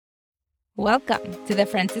Welcome to the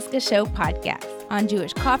Franciska Show podcast on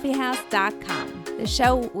JewishCoffeehouse.com, the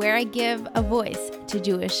show where I give a voice to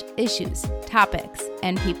Jewish issues, topics,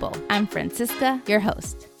 and people. I'm Franciska, your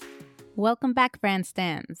host. Welcome back, Fran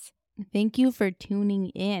Stans. Thank you for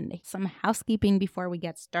tuning in. Some housekeeping before we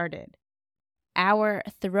get started. Our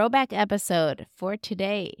throwback episode for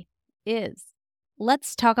today is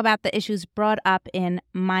let's talk about the issues brought up in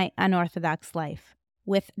My Unorthodox Life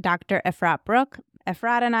with Dr. Efrat Brooke.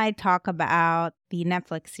 Efrat and I talk about the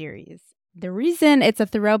Netflix series. The reason it's a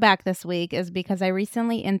throwback this week is because I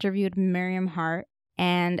recently interviewed Miriam Hart,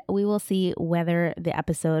 and we will see whether the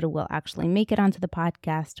episode will actually make it onto the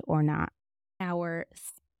podcast or not. Our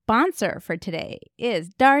sponsor for today is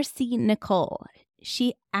Darcy Nicole.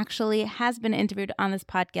 She actually has been interviewed on this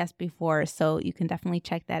podcast before, so you can definitely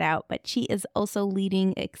check that out. But she is also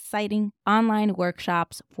leading exciting online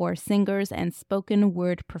workshops for singers and spoken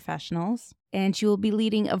word professionals. And she will be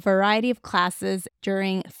leading a variety of classes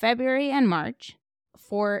during February and March.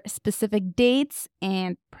 For specific dates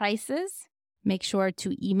and prices, make sure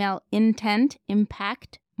to email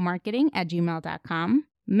intentimpactmarketing@gmail.com.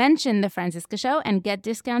 Mention the Franciska Show and get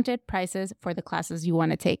discounted prices for the classes you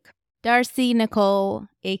want to take. Darcy Nicole,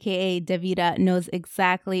 aka Davida, knows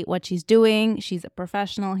exactly what she's doing. She's a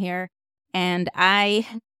professional here, and I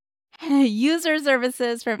use her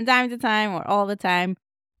services from time to time or all the time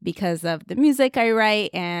because of the music I write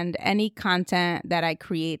and any content that I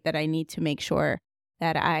create that I need to make sure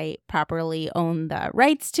that I properly own the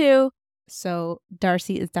rights to. So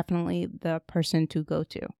Darcy is definitely the person to go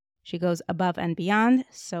to. She goes above and beyond,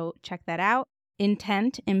 so check that out.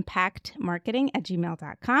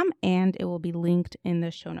 intentimpactmarketing@gmail.com, and it will be linked in the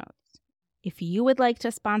show notes. If you would like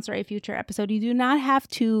to sponsor a future episode, you do not have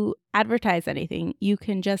to advertise anything. You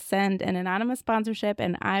can just send an anonymous sponsorship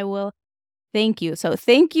and I will thank you. So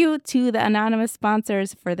thank you to the anonymous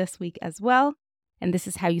sponsors for this week as well. And this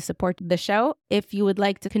is how you support the show. If you would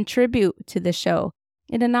like to contribute to the show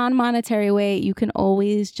in a non-monetary way, you can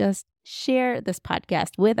always just share this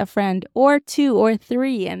podcast with a friend or two or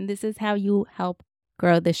three. And this is how you help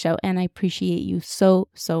grow the show. And I appreciate you so,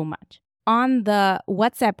 so much. On the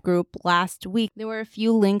WhatsApp group last week, there were a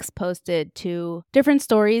few links posted to different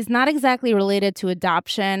stories, not exactly related to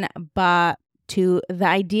adoption, but to the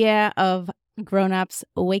idea of grown-ups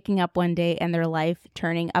waking up one day and their life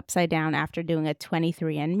turning upside down after doing a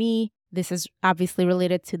 23andMe. This is obviously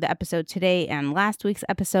related to the episode today and last week's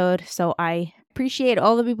episode. So I appreciate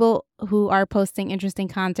all the people who are posting interesting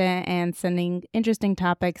content and sending interesting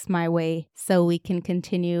topics my way so we can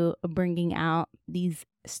continue bringing out these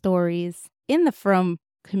stories in the From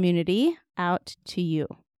community out to you.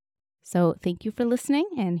 So thank you for listening,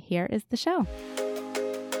 and here is the show.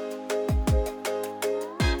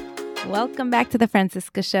 Welcome back to the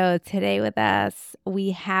Franciska Show. Today with us,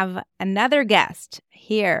 we have another guest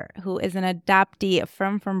here who is an adoptee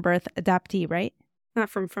from birth adoptee, right? Not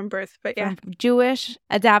from birth, but yeah. From Jewish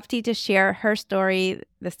adoptee to share her story.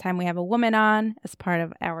 This time we have a woman on as part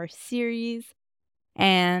of our series.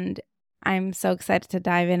 And I'm so excited to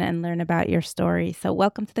dive in and learn about your story. So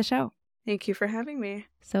welcome to the show. Thank you for having me.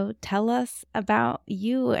 So tell us about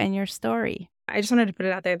you and your story. I just wanted to put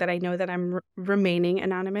it out there that I know that I'm remaining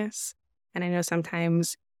anonymous. And I know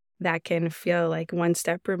sometimes that can feel like one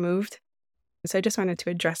step removed. So I just wanted to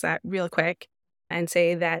address that real quick and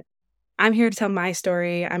say that I'm here to tell my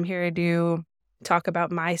story. I'm here to talk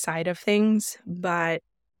about my side of things. But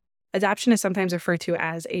adoption is sometimes referred to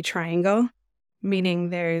as a triangle, meaning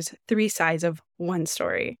there's three sides of one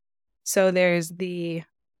story. So there's the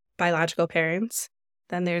biological parents,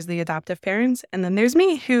 then there's the adoptive parents, and then there's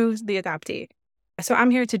me, who's the adoptee. So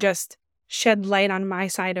I'm here to just shed light on my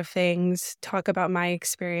side of things, talk about my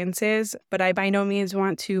experiences, but I by no means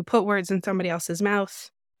want to put words in somebody else's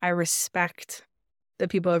mouth. I respect the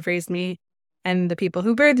people who have raised me and the people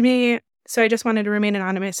who birthed me, so I just wanted to remain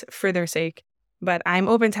anonymous for their sake. But I'm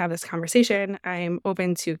open to have this conversation. I'm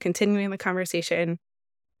open to continuing the conversation,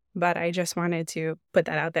 but I just wanted to put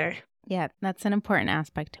that out there. Yeah, that's an important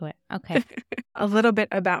aspect to it. Okay. A little bit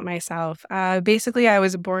about myself. Basically, I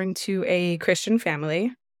was born to a Christian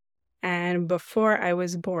family. And before I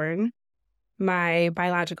was born, my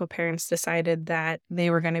biological parents decided that they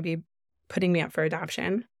were going to be putting me up for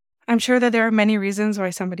adoption. I'm sure that there are many reasons why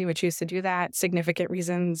somebody would choose to do that, significant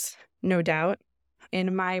reasons, no doubt.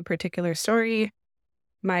 In my particular story,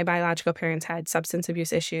 my biological parents had substance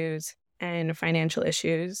abuse issues and financial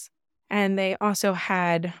issues, and they also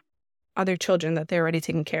had other children that they were already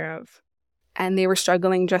taking care of. And they were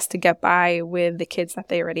struggling just to get by with the kids that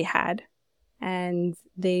they already had. And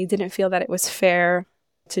they didn't feel that it was fair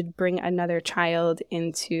to bring another child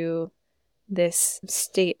into this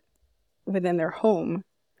state within their home,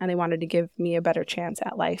 and they wanted to give me a better chance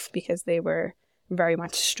at life because they were very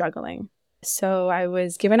much struggling. So I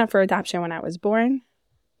was given up for adoption when I was born.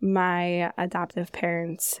 My adoptive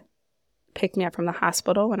parents picked me up from the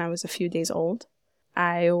hospital when I was a few days old.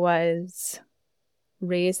 I was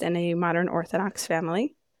raised in a modern Orthodox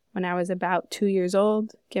family. When I was about 2 years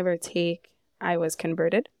old, give or take, I was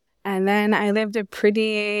converted. And then I lived a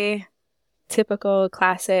pretty typical,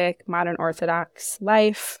 classic, modern Orthodox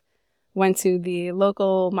life. Went to the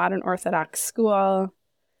local modern Orthodox school,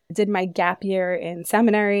 did my gap year in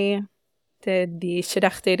seminary, did the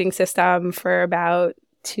shidduch dating system for about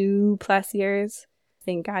 2+ years.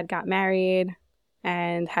 Thank God, got married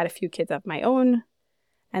and had a few kids of my own.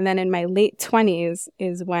 And then in my late 20s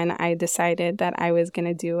is when I decided that I was going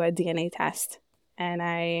to do a DNA test. And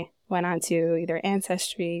I went on to either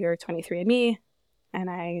Ancestry or 23andMe, and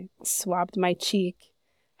I swabbed my cheek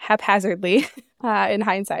haphazardly in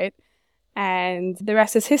hindsight. And the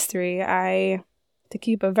rest is history. To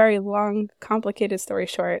keep a very long, complicated story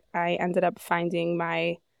short, I ended up finding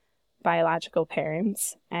my biological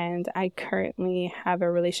parents, and I currently have a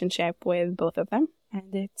relationship with both of them.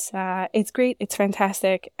 And it's great. It's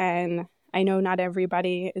fantastic. And I know not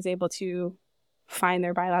everybody is able to find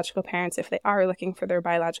their biological parents if they are looking for their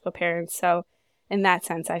biological parents. So in that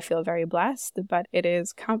sense, I feel very blessed, but it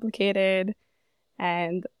is complicated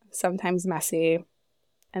and sometimes messy.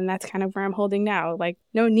 And that's kind of where I'm holding now. Like,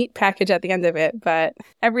 no neat package at the end of it, but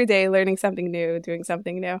every day learning something new, doing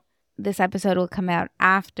something new. This episode will come out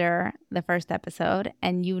after the first episode,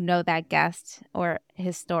 and you know that guest or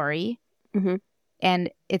his story. Mm-hmm. And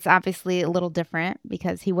it's obviously a little different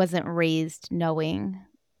because he wasn't raised knowing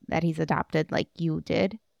that he's adopted like you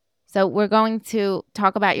did. So we're going to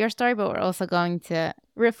talk about your story, but we're also going to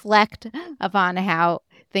reflect upon how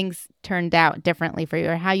things turned out differently for you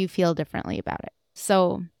or how you feel differently about it.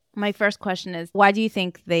 So my first question is, why do you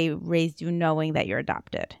think they raised you knowing that you're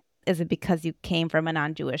adopted? Is it because you came from a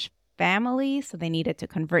non-Jewish family, so they needed to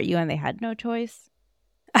convert you and they had no choice?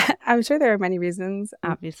 I'm sure there are many reasons.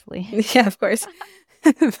 Obviously. Yeah, of course.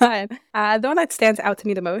 But the one that stands out to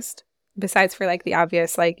me the most, besides for like the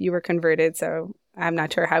obvious, like you were converted, so I'm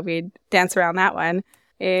not sure how we'd dance around that one,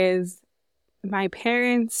 is my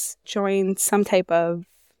parents joined some type of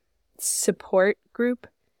support group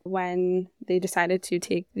when they decided to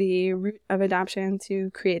take the route of adoption to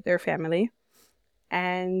create their family.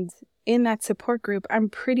 And in that support group, I'm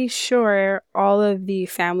pretty sure all of the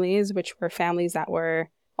families, which were families that were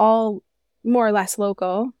all more or less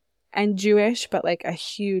local and Jewish, but like a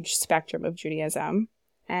huge spectrum of Judaism.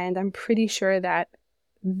 And I'm pretty sure that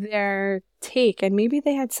their take, and maybe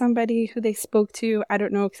they had somebody who they spoke to, I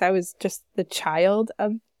don't know, because I was just the child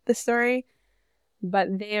of the story,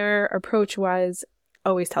 but their approach was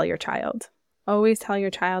always tell your child. Always tell your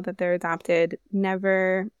child that they're adopted.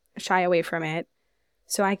 Never shy away from it.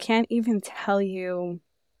 So I can't even tell you,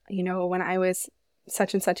 when I was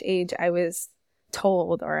such and such age, I was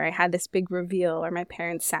told, or I had this big reveal, or my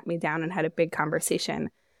parents sat me down and had a big conversation.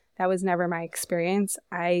 That was never my experience.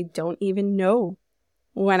 I don't even know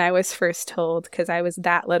when I was first told because I was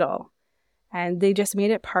that little. And they just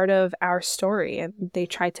made it part of our story, and they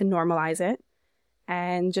tried to normalize it.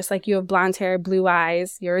 And just like you have blonde hair, blue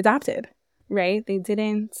eyes, you're adopted, right? They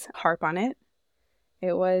didn't harp on it.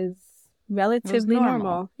 It was relatively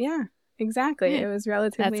normal. Yeah, exactly. It was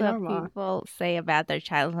relatively normal. That's what people say about their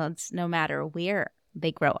childhoods, no matter where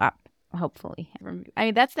they grow up, hopefully. I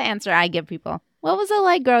mean, that's the answer I give people. What was it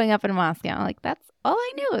like growing up in Moscow? I'm like, that's all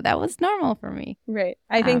I knew. That was normal for me. Right.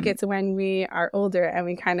 I think it's when we are older and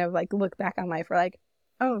we kind of like look back on life, we're like,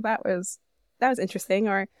 oh, that was interesting.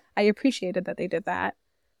 Or I appreciated that they did that,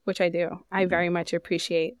 which I do. I very much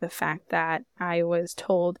appreciate the fact that I was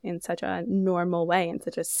told in such a normal way, in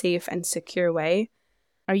such a safe and secure way.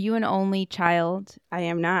 Are you an only child? I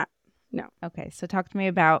am not. No. Okay. So talk to me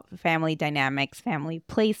about family dynamics, family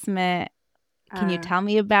placement. Can you tell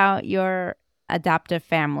me about your adoptive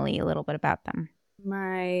family, a little bit about them?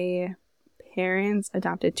 My parents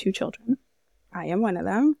adopted 2 children. I am one of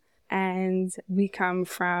them. And we come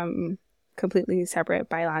from completely separate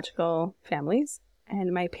biological families.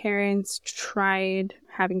 And my parents tried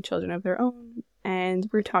having children of their own. And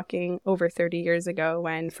we're talking over 30 years ago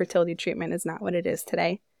when fertility treatment is not what it is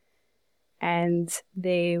today. And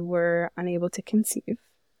they were unable to conceive.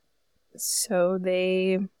 So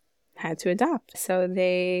they had to adopt. So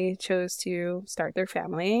they chose to start their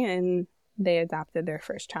family and they adopted their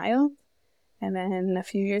first child. And then a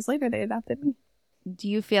few years later, they adopted me. Do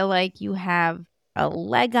you feel like you have a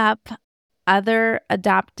leg up other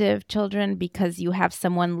adoptive children because you have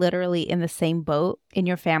someone literally in the same boat in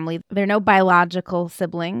your family? There are no biological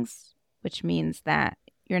siblings, which means that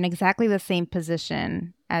you're in exactly the same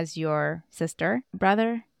position as your sister,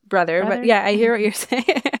 brother. But yeah, I hear what you're saying.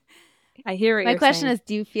 I hear what you're saying. My question is,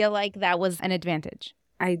 do you feel like that was an advantage?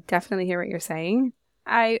 I definitely hear what you're saying.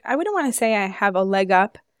 I wouldn't want to say I have a leg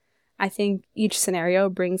up. I think each scenario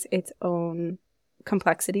brings its own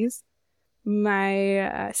complexities.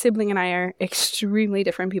 My sibling and I are extremely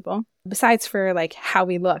different people, besides for like how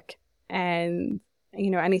we look and,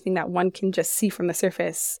 anything that one can just see from the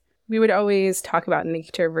surface. We would always talk about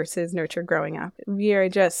nature versus nurture growing up. We are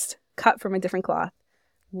just cut from a different cloth.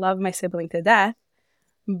 Love my sibling to death,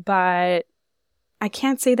 but I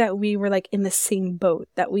can't say that we were like in the same boat,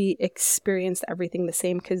 that we experienced everything the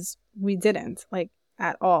same, because we didn't, like,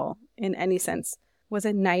 at all in any sense. Was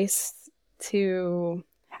it nice to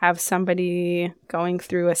have somebody going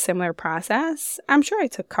through a similar process? I'm sure I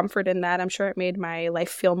took comfort in that. I'm sure it made my life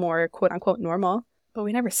feel more quote unquote normal, but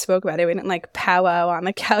we never spoke about it. We didn't like powwow on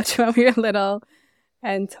the couch when we were little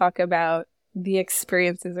and talk about the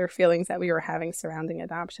experiences or feelings that we were having surrounding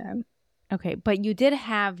adoption. Okay, but you did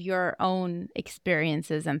have your own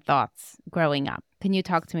experiences and thoughts growing up. Can you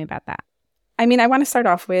talk to me about that? I mean, I want to start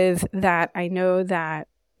off with that I know that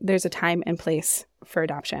there's a time and place for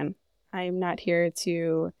adoption. I'm not here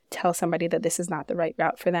to tell somebody that this is not the right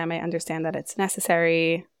route for them. I understand that it's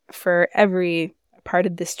necessary for every part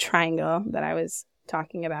of this triangle that I was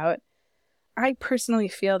talking about. I personally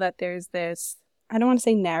feel that there's this, I don't want to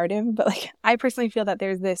say narrative, but like I personally feel that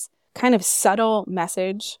there's this kind of subtle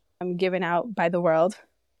message given out by the world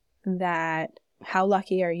that how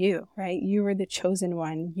lucky are you, right? You were the chosen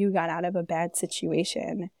one. You got out of a bad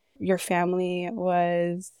situation. Your family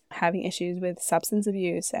was having issues with substance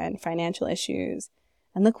abuse and financial issues.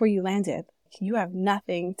 And look where you landed. You have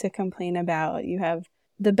nothing to complain about. You have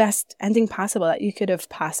the best ending possible that you could have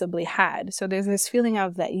possibly had. So there's this feeling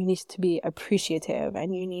of that you need to be appreciative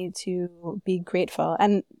and you need to be grateful.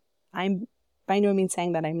 And I'm by no means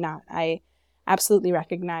saying that I'm not. I absolutely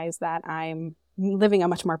recognize that I'm living a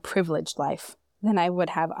much more privileged life than I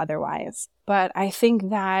would have otherwise. But I think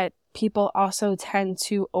that people also tend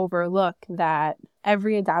to overlook that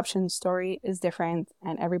every adoption story is different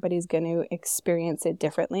and everybody's going to experience it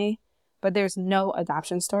differently. But there's no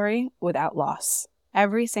adoption story without loss.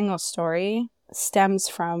 Every single story stems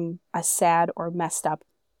from a sad or messed up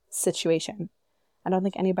situation. I don't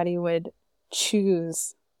think anybody would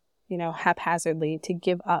choose, haphazardly to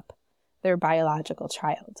give up their biological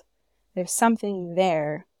child. There's something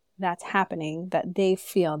there that's happening that they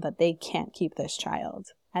feel that they can't keep this child.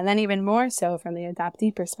 And then even more so from the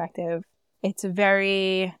adoptee perspective, it's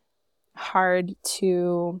very hard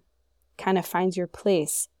to kind of find your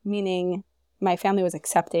place, meaning my family was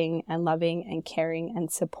accepting and loving and caring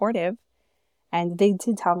and supportive. And they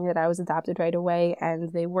did tell me that I was adopted right away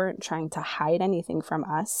and they weren't trying to hide anything from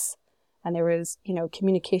us. And there was,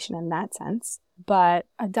 communication in that sense. But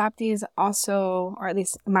adoptees also, or at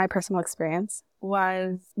least my personal experience,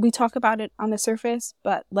 was we talk about it on the surface,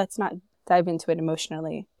 but let's not dive into it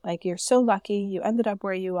emotionally. Like, you're so lucky, you ended up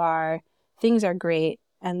where you are, things are great,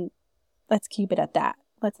 and let's keep it at that.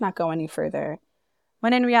 Let's not go any further.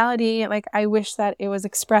 When in reality, like, I wish that it was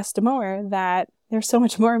expressed more, that there's so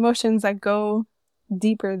much more emotions that go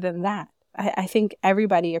deeper than that. I think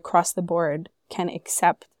everybody across the board can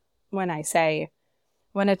accept when I say,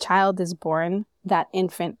 when a child is born, that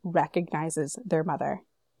infant recognizes their mother.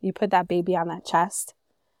 You put that baby on that chest,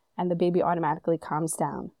 and the baby automatically calms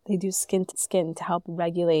down. They do skin to skin to help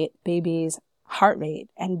regulate baby's heart rate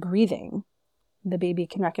and breathing. The baby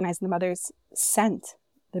can recognize the mother's scent.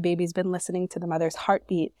 The baby's been listening to the mother's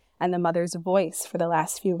heartbeat and the mother's voice for the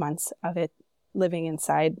last few months of it living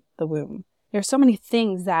inside the womb. There's so many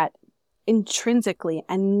things that intrinsically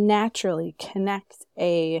and naturally connect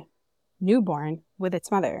a newborn with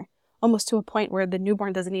its mother, almost to a point where the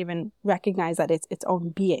newborn doesn't even recognize that it's its own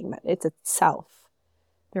being, that it's itself.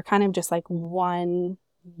 They're kind of just like one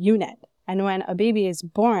unit. And when a baby is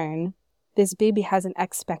born, this baby has an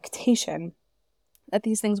expectation that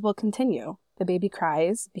these things will continue. The baby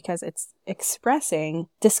cries because it's expressing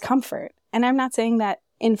discomfort. And I'm not saying that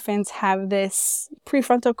infants have this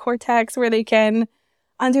prefrontal cortex where they can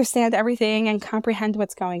understand everything and comprehend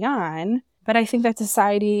what's going on. But I think that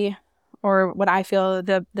society, or what I feel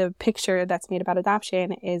the picture that's made about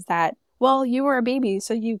adoption is that, well, you were a baby,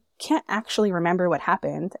 so you can't actually remember what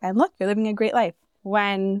happened. And look, you're living a great life.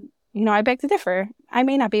 When, I beg to differ. I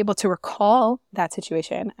may not be able to recall that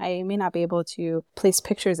situation. I may not be able to place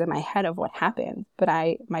pictures in my head of what happened, but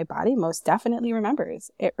my body most definitely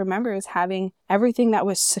remembers. It remembers having everything that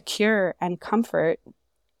was secure and comfort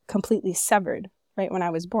completely severed right when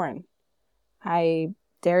I was born. I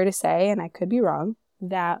dare to say, and I could be wrong,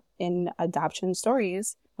 that in adoption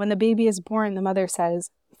stories, when the baby is born, the mother says,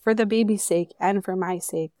 for the baby's sake and for my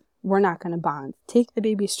sake, we're not going to bond. Take the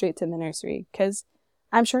baby straight to the nursery, because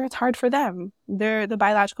I'm sure it's hard for them. The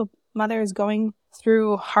biological mother is going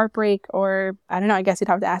through heartbreak, or I don't know, I guess you'd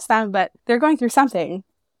have to ask them, but they're going through something,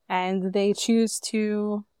 and they choose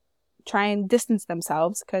to try and distance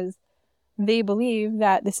themselves because they believe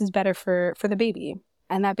that this is better for the baby.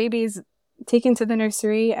 And that baby is taken to the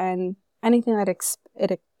nursery, and anything that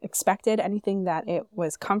it expected, anything that it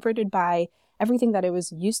was comforted by, everything that it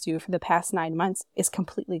was used to for the past 9 months is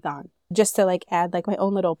completely gone. Just to add my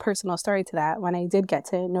own little personal story to that, when I did get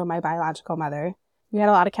to know my biological mother, we had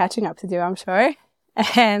a lot of catching up to do, I'm sure.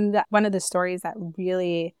 And one of the stories that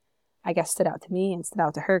really, I guess, stood out to me and stood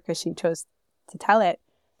out to her because she chose to tell it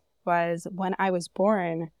was when I was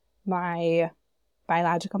born, my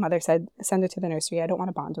biological mother said, send her to the nursery. I don't want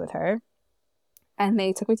to bond with her. And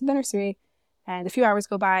they took me to the nursery, and a few hours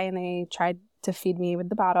go by and they tried to feed me with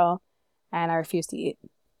the bottle, and I refused to eat.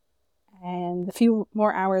 And a few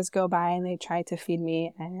more hours go by and they tried to feed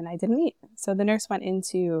me, and I didn't eat. So the nurse went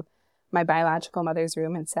into my biological mother's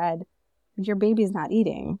room and said, your baby's not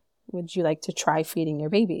eating. Would you like to try feeding your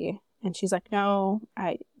baby? And she's like, no,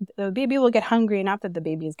 the baby will get hungry enough that the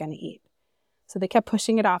baby is going to eat. So they kept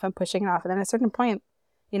pushing it off and pushing it off. And then at a certain point,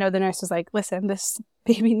 the nurse was like, listen, this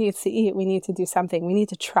baby needs to eat. We need to do something. We need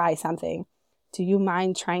to try something. Do you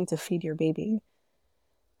mind trying to feed your baby?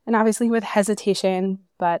 And obviously with hesitation,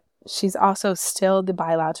 but she's also still the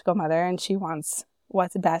biological mother and she wants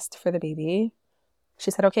what's best for the baby. She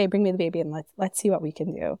said, okay, bring me the baby and let's see what we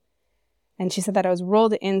can do. And she said that I was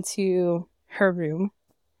rolled into her room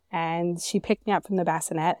and she picked me up from the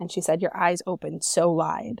bassinet and she said, your eyes opened so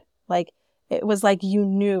wide. It was like you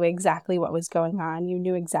knew exactly what was going on. You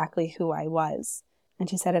knew exactly who I was. And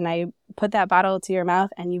she said, and I put that bottle to your mouth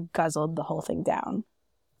and you guzzled the whole thing down.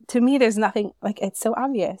 To me, there's nothing, it's so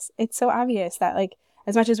obvious. It's so obvious that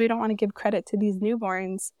as much as we don't want to give credit to these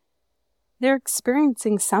newborns, they're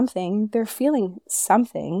experiencing something. They're feeling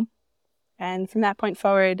something. And from that point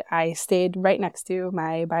forward, I stayed right next to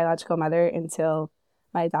my biological mother until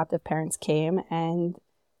my adoptive parents came. And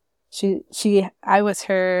I was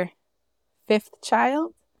her 5th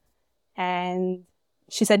child. And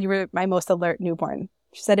she said, you were my most alert newborn.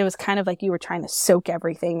 She said it was kind of like you were trying to soak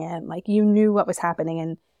everything in. You knew what was happening.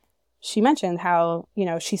 And she mentioned how,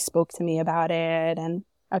 she spoke to me about it. And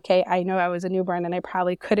okay, I know I was a newborn and I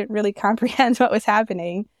probably couldn't really comprehend what was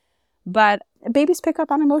happening. But babies pick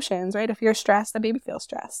up on emotions, right? If you're stressed, the baby feels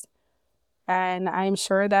stressed. And I'm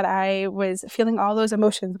sure that I was feeling all those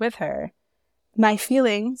emotions with her. My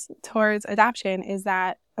feelings towards adoption is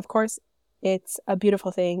that, of course, it's a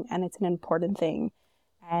beautiful thing and it's an important thing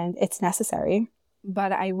and it's necessary.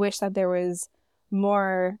 But I wish that there was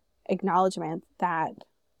more acknowledgement that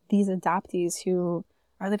these adoptees who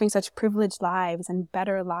are living such privileged lives and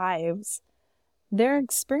better lives, they're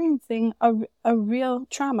experiencing a real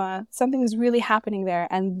trauma. Something is really happening there,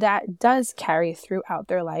 and that does carry throughout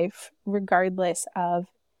their life, regardless of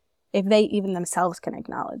if they even themselves can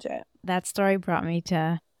acknowledge it. That story brought me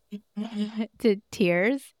to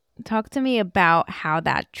tears. Talk to me about how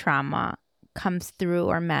that trauma comes through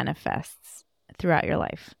or manifests throughout your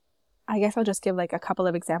life. I guess I'll just give a couple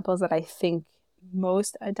of examples that I think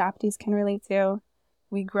most adoptees can relate to.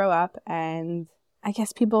 We grow up and I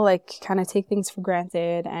guess people kind of take things for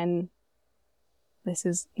granted, and this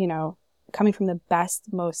is, coming from the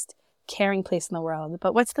best, most caring place in the world.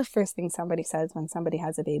 But what's the first thing somebody says when somebody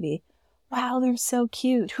has a baby? Wow, they're so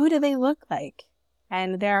cute. Who do they look like?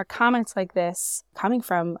 And there are comments like this coming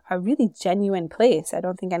from a really genuine place. I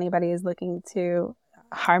don't think anybody is looking to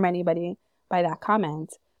harm anybody by that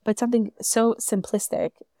comment. But something so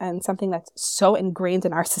simplistic and something that's so ingrained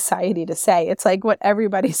in our society to say. It's like what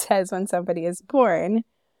everybody says when somebody is born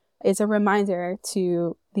is a reminder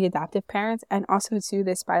to the adoptive parents and also to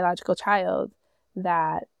this biological child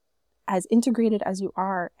that as integrated as you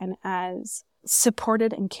are and as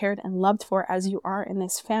supported and cared and loved for as you are in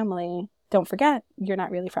this family, don't forget, you're not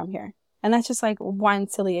really from here. And that's just one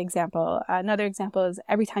silly example. Another example is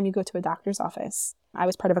every time you go to a doctor's office. I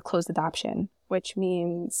was part of a closed adoption, which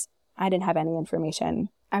means I didn't have any information.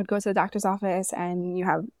 I would go to the doctor's office and you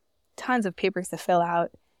have tons of papers to fill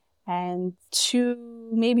out, and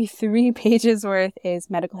 2, maybe 3 pages worth is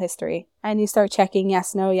medical history. And you start checking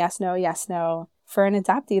yes, no, yes, no, yes, no. For an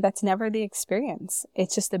adoptee, that's never the experience.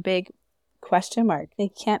 It's just a big question mark. They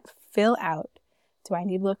can't fill out. Do I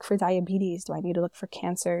need to look for diabetes? Do I need to look for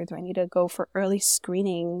cancer? Do I need to go for early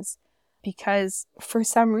screenings? Because for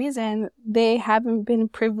some reason, they haven't been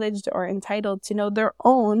privileged or entitled to know their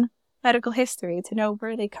own medical history, to know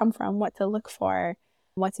where they come from, what to look for.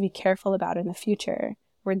 what to be careful about in the future.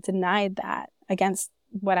 We're denied that against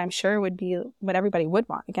what I'm sure would be what everybody would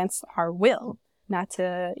want, against our will. Not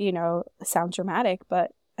to, sound dramatic,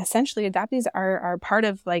 but essentially adoptees are part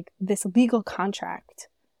of like this legal contract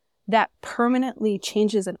that permanently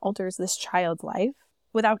changes and alters this child's life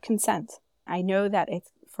without consent. I know that it's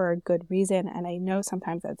for a good reason, and I know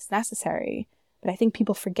sometimes that's necessary, but I think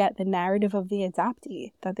people forget the narrative of the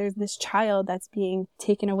adoptee, that there's this child that's being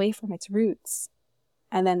taken away from its roots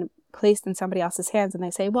and then placed in somebody else's hands, and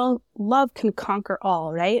they say, well, love can conquer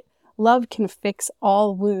all, right? Love can fix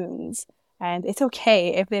all wounds, and it's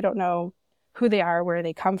okay if they don't know who they are, where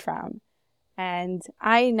they come from. And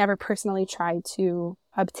I never personally tried to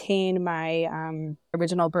obtain my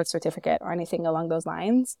original birth certificate or anything along those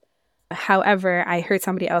lines. However, I heard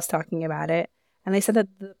somebody else talking about it, and they said that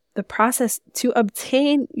the process to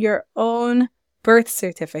obtain your own birth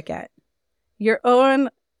certificate, your own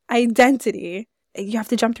identity, you have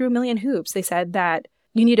to jump through a million hoops. They said that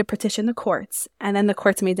you need to petition the courts, and then the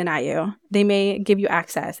courts may deny you. They may give you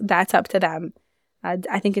access. That's up to them.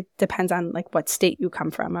 I think it depends on like what state you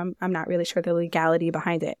come from. I'm not really sure the legality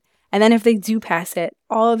behind it. And then if they do pass it,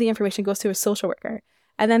 all of the information goes to a social worker.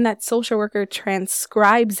 And then that social worker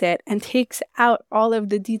transcribes it and takes out all of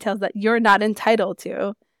the details that you're not entitled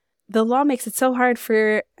to. The law makes it so hard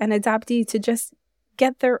for an adoptee to just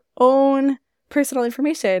get their own personal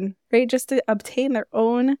information, right? Just to obtain their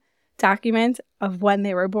own document of when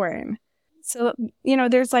they were born. So,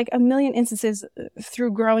 there's like a million instances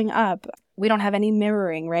through growing up. We don't have any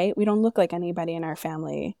mirroring, right? We don't look like anybody in our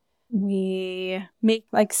family. We make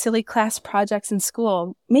like silly class projects in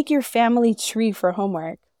school. Make your family tree for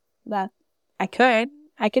homework. That I can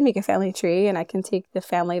make a family tree, and I can take the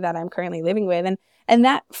family that I'm currently living with. And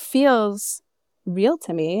that feels real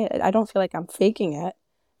to me. I don't feel like I'm faking it.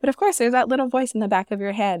 But of course, there's that little voice in the back of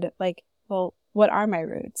your head. Like, well, what are my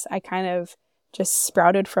roots? I kind of just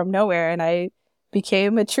sprouted from nowhere and I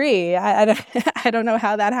became a tree. I don't know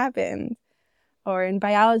how that happened. Or in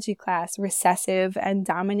biology class, recessive and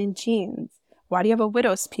dominant genes. Why do you have a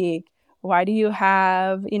widow's peak? Why do you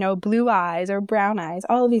have, blue eyes or brown eyes?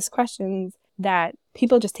 All of these questions that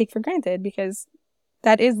people just take for granted because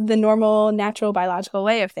that is the normal, natural, biological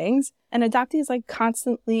way of things. And adoptees like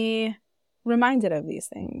constantly reminded of these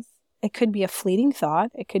things. It could be a fleeting thought.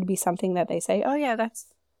 It could be something that they say, oh yeah, that's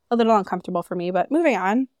a little uncomfortable for me, but moving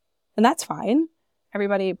on. And that's fine.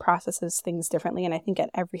 Everybody processes things differently. And I think at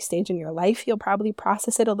every stage in your life, you'll probably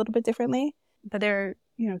process it a little bit differently. But there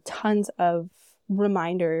are, tons of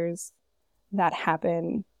reminders that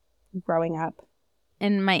happen growing up.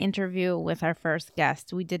 In my interview with our first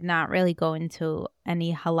guest, we did not really go into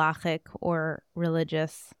any halachic or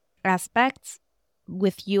religious aspects.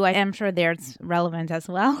 With you, I am sure there's relevant as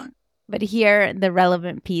well. But here, the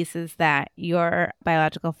relevant piece is that your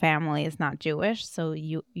biological family is not Jewish. So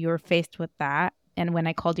you're faced with that. And when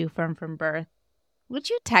I called you from birth, which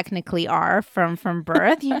you technically are from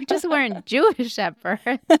birth, you just weren't Jewish at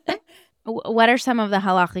birth. What are some of the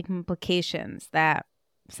halachic implications that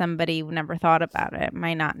somebody who never thought about it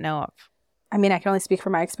might not know of? I mean, I can only speak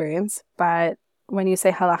from my experience, but when you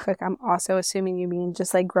say halachic, I'm also assuming you mean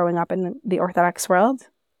just like growing up in the Orthodox world.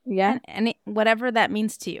 Yeah. And whatever that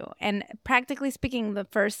means to you. And practically speaking, the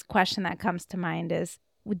first question that comes to mind is,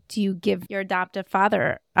 do you give your adoptive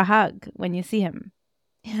father a hug when you see him?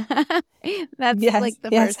 That's like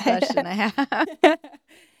the first question I have.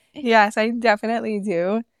 Yes, I definitely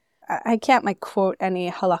do. I can't like quote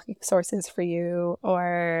any halachic sources for you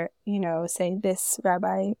or, say this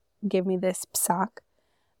rabbi gave me this psak,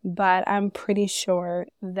 but I'm pretty sure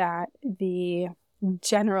that the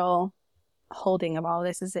general holding of all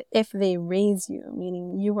this is that if they raise you,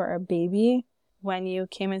 meaning you were a baby when you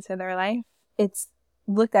came into their life, it's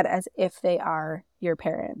looked at as if they are your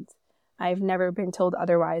parent. I've never been told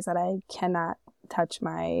otherwise, that I cannot touch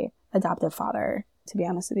my adoptive father, to be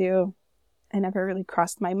honest with you. It never really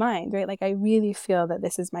crossed my mind, right? Like I really feel that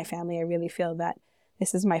this is my family. I really feel that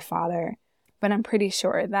this is my father. But I'm pretty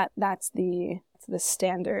sure that that's the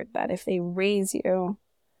standard, that if they raise you,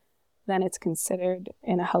 then it's considered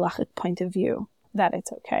in a halachic point of view that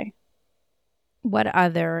it's okay. What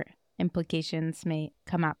other implications may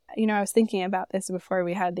come up? I was thinking about this before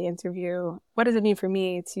we had the interview. What does it mean for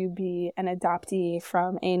me to be an adoptee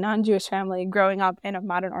from a non-Jewish family growing up in a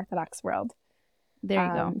modern Orthodox world? There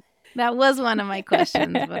you go. That was one of my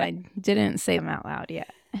questions, but I didn't say them out loud yet.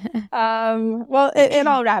 Well, it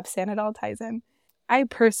all wraps in. It all ties in. I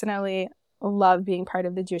personally love being part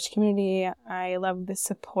of the Jewish community. I love the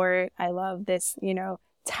support. I love this,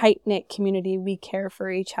 tight-knit community. We care for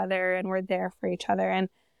each other and we're there for each other. And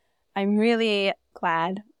I'm really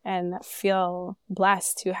glad and feel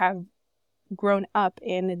blessed to have grown up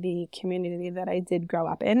in the community that I did grow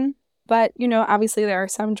up in. But, obviously there are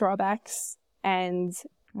some drawbacks. And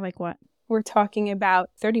like what? We're talking about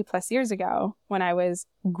 30 plus years ago when I was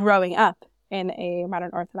growing up in a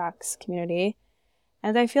modern Orthodox community.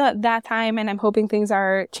 And I feel at that time, and I'm hoping things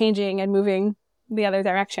are changing and moving the other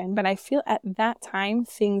direction, but I feel at that time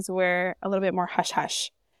things were a little bit more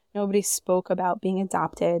hush-hush. Nobody spoke about being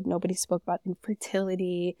adopted. Nobody spoke about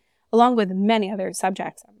infertility, along with many other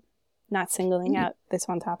subjects. I'm not singling out this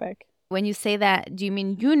one topic. When you say that, do you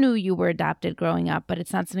mean you knew you were adopted growing up, but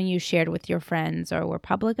it's not something you shared with your friends or were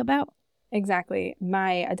public about? Exactly.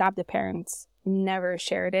 My adoptive parents never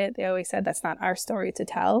shared it. They always said that's not our story to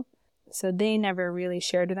tell. So they never really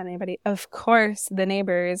shared with anybody. Of course, the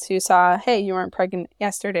neighbors who saw, hey, you weren't pregnant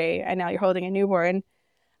yesterday and now you're holding a newborn,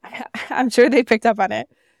 I'm sure they picked up on it.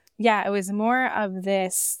 Yeah, it was more of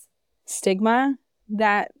this stigma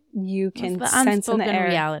that you can sense in the air.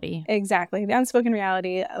 Reality. Exactly. The unspoken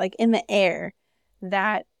reality, like in the air,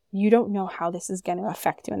 that you don't know how this is going to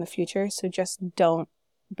affect you in the future. So just don't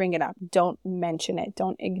bring it up. Don't mention it.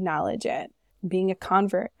 Don't acknowledge it. Being a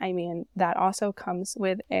convert, that also comes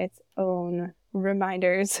with its own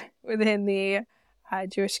reminders within the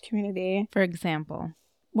Jewish community. For example,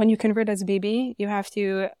 when you convert as a baby, you have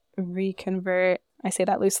to reconvert, I say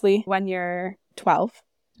that loosely, when you're 12.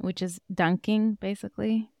 Which is dunking,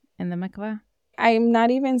 basically, in the mikveh? I'm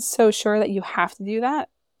not even so sure that you have to do that.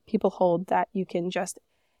 People hold that you can just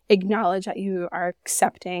acknowledge that you are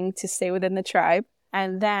accepting to stay within the tribe.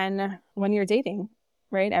 And then when you're dating,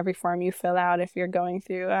 right, every form you fill out, if you're going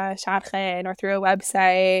through a shadchan or through a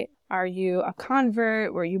website, are you a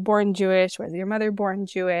convert? Were you born Jewish? Was your mother born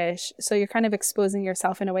Jewish? So you're kind of exposing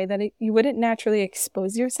yourself in a way that you wouldn't naturally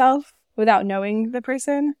expose yourself without knowing the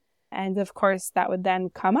person. And of course, that would then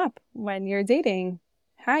come up when you're dating.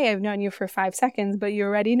 Hi, I've known you for 5 seconds, but you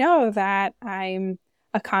already know that I'm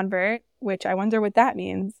a convert, which I wonder what that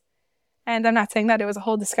means. And I'm not saying that it was a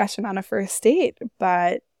whole discussion on a first date,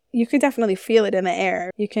 but you could definitely feel it in the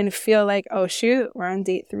air. You can feel like, oh, shoot, we're on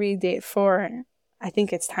date 3, date 4. I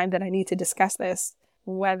think it's time that I need to discuss this,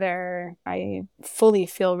 whether I fully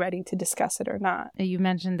feel ready to discuss it or not. You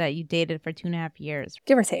mentioned that you dated for 2.5 years.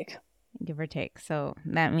 Give or take. Give or take. So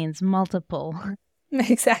that means multiple.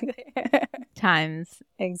 Exactly. times.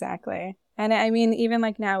 Exactly. And even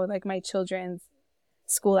like now with like my children's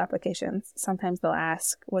school applications, sometimes they'll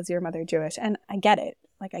ask, was your mother Jewish? And I get it.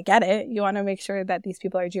 I get it. You want to make sure that these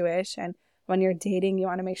people are Jewish. And when you're dating, you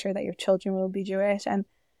want to make sure that your children will be Jewish. And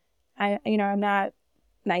I'm not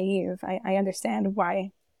naive. I understand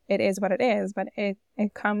why it is what it is, but it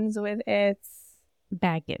comes with its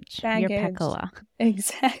baggage. Your pekala.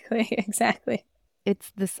 Exactly.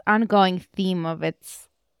 It's this ongoing theme of it's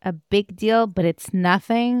a big deal, but it's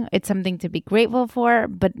nothing. It's something to be grateful for,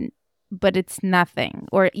 but it's nothing.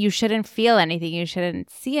 Or you shouldn't feel anything. You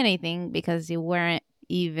shouldn't see anything because you weren't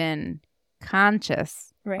even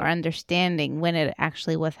conscious or understanding when it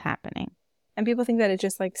actually was happening. And people think that it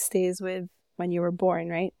just like stays with when you were born,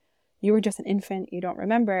 right? You were just an infant. You don't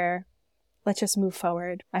remember. Let's just move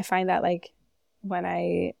forward. I find that like when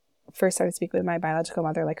I first started speaking with my biological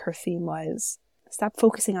mother, like her theme was stop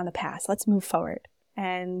focusing on the past. Let's move forward.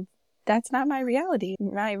 And that's not my reality.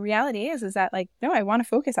 My reality is that like, no, I want to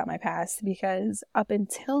focus on my past because up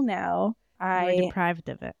until now, you were deprived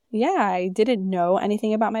of it. Yeah, I didn't know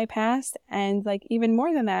anything about my past. And like, even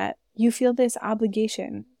more than that, you feel this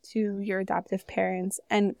obligation to your adoptive parents,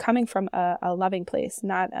 and coming from a loving place,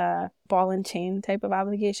 not a ball and chain type of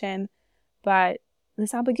obligation, but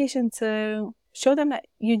this obligation to show them that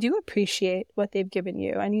you do appreciate what they've given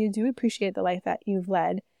you and you do appreciate the life that you've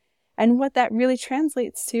led. And what that really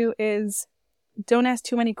translates to is don't ask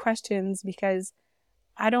too many questions, because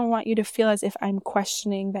I don't want you to feel as if I'm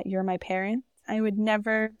questioning that you're my parent. I would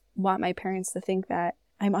never want my parents to think that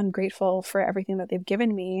I'm ungrateful for everything that they've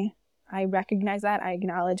given me. I recognize that, I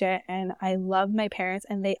acknowledge it, and I love my parents,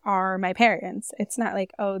 and they are my parents. It's not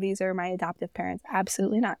like, oh, these are my adoptive parents.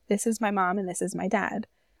 Absolutely not. This is my mom and this is my dad.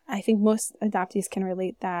 I think most adoptees can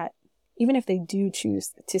relate that even if they do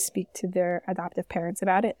choose to speak to their adoptive parents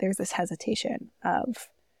about it, there's this hesitation of,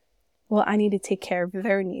 well, I need to take care of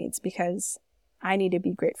their needs because I need to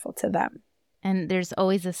be grateful to them. And there's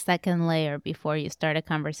always a second layer before you start a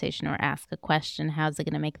conversation or ask a question. How's it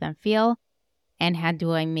going to make them feel? And how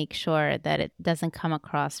do I make sure that it doesn't come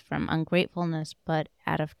across from ungratefulness, but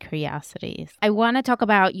out of curiosity? I want to talk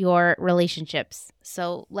about your relationships.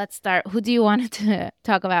 So let's start. Who do you want to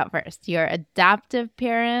talk about first? Your adoptive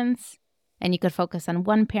parents, and you could focus on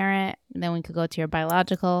one parent. Then we could go to your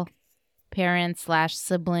biological parents /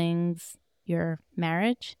 siblings, your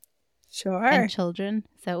marriage Sure. and children.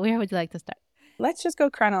 So where would you like to start? Let's just go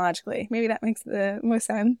chronologically. Maybe that makes the most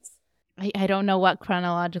sense. I don't know what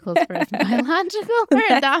chronological is first, biological or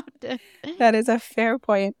adopted. That is a fair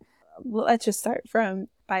point. Well, let's just start from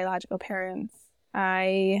biological parents.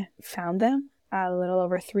 I found them a little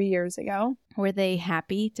over 3 years ago. Were they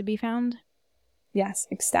happy to be found? Yes,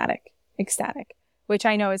 ecstatic, which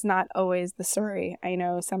I know is not always the story. I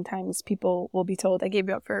know sometimes people will be told, I gave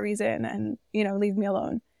you up for a reason and, leave me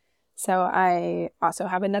alone. So I also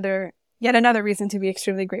have yet another reason to be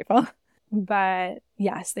extremely grateful. But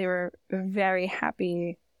yes, they were very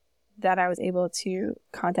happy that I was able to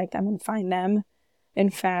contact them and find them. In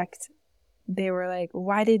fact, they were like,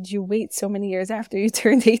 why did you wait so many years after you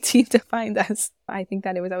turned 18 to find us? I think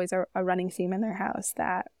that it was always a running theme in their house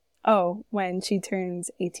that, when she turns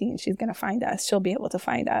 18, she's going to find us. She'll be able to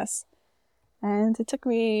find us. And it took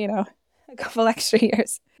me, a couple extra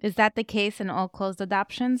years. Is that the case in all closed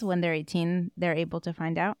adoptions? When they're 18, they're able to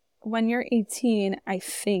find out? When you're 18, I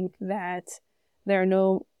think that there are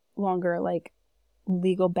no longer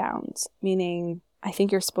legal bounds, meaning I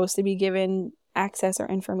think you're supposed to be given access or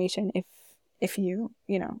information if you,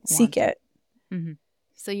 seek it. Mm-hmm.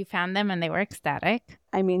 So you found them and they were ecstatic.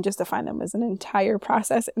 I mean, just to find them was an entire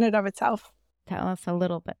process in and of itself. Tell us a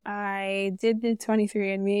little bit. I did the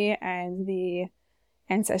 23andMe and the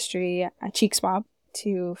Ancestry cheek swab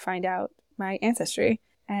to find out my ancestry.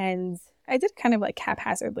 And I did kind of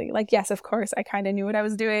haphazardly. Yes, of course, I kind of knew what I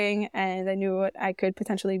was doing and I knew what I could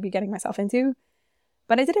potentially be getting myself into.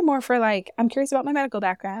 But I did it more for I'm curious about my medical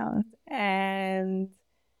background and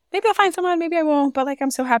maybe I'll find someone, maybe I won't. But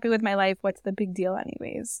I'm so happy with my life. What's the big deal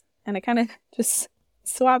anyways? And I kind of just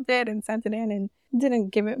swabbed it and sent it in and didn't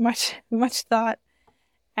give it much thought.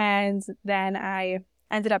 And then I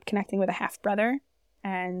ended up connecting with a half-brother.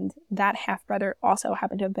 And that half-brother also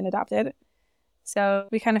happened to have been adopted. So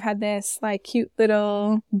we kind of had this cute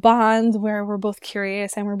little bond where we're both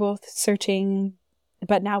curious and we're both searching,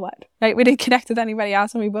 but now what? Right? We didn't connect with anybody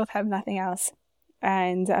else and we both have nothing else.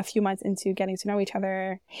 And a few months into getting to know each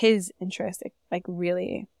other, his interest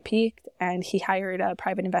really peaked and he hired a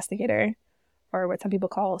private investigator, or what some people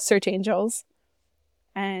call search angels.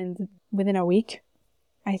 And within a week,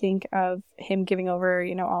 I think, of him giving over,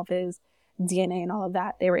 all of his DNA and all of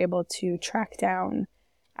that, they were able to track down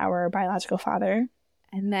our biological father.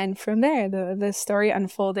 And then from there, the story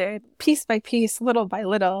unfolded piece by piece, little by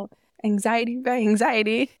little, anxiety by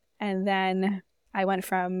anxiety. And then I went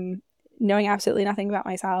from knowing absolutely nothing about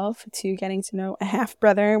myself to getting to know a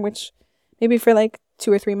half-brother, which maybe for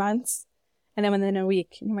 2 or 3 months. And then within a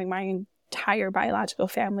week, knowing my entire biological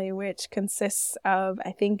family, which consists of,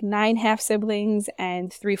 I think, 9 half-siblings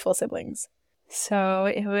and 3 full siblings. So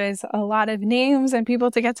it was a lot of names and people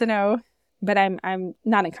to get to know. But I'm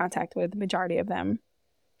not in contact with the majority of them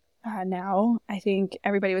now. I think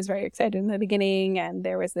everybody was very excited in the beginning and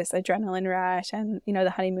there was this adrenaline rush and, the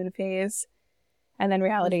honeymoon phase. And then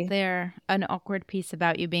reality. Was there an awkward piece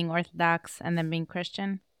about you being Orthodox and then being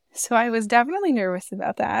Christian? So I was definitely nervous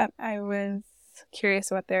about that. I was curious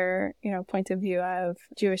what their, point of view of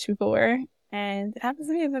Jewish people were. And it happens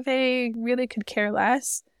to be that they really could care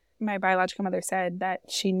less. My biological mother said that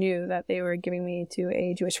she knew that they were giving me to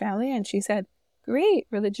a Jewish family. And she said, great,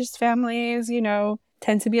 religious families,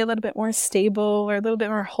 tend to be a little bit more stable or a little bit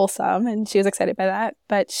more wholesome. And she was excited by that.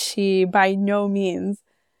 But she by no means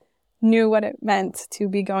knew what it meant to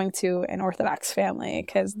be going to an Orthodox family.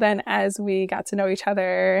 Because then as we got to know each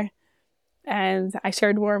other and I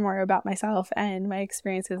shared more and more about myself and my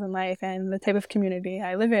experiences in life and the type of community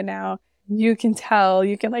I live in now, you can tell,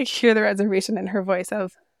 you can hear the reservation in her voice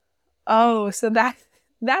of, oh, so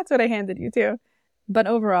that's what I handed you to. But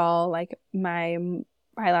overall, my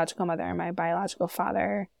biological mother and my biological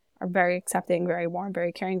father are very accepting, very warm,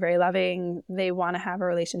 very caring, very loving. They want to have a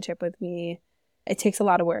relationship with me. It takes a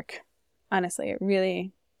lot of work. Honestly, it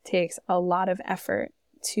really takes a lot of effort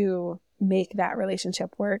to make that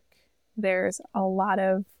relationship work. There's a lot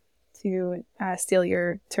of, to steal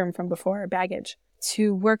your term from before, baggage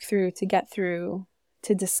to work through, to get through,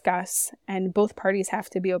 to discuss, and both parties have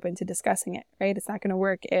to be open to discussing it, right? It's not going to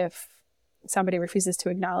work if somebody refuses to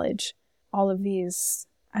acknowledge all of these,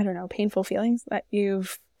 painful feelings that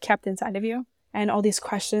you've kept inside of you and all these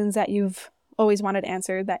questions that you've always wanted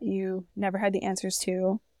answered that you never had the answers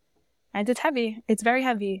to. And it's heavy. It's very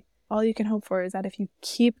heavy. All you can hope for is that if you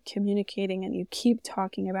keep communicating and you keep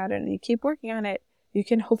talking about it and you keep working on it, you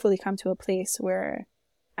can hopefully come to a place where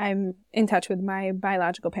I'm in touch with my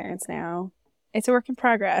biological parents now. It's a work in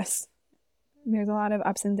progress. There's a lot of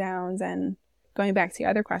ups and downs. And going back to the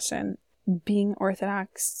other question, being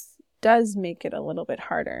Orthodox does make it a little bit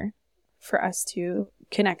harder for us to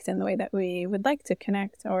connect in the way that we would like to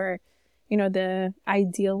connect, or, you know, the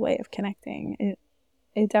ideal way of connecting.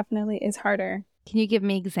 It definitely is harder. Can you give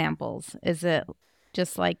me examples? Is it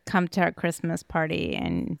just like come to our Christmas party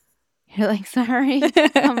and you're like, sorry,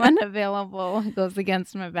 I'm unavailable. It goes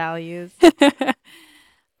against my values.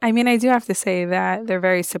 I mean, I do have to say that they're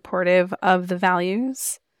very supportive of the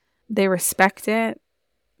values. They respect it,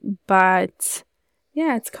 but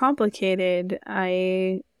yeah, it's complicated.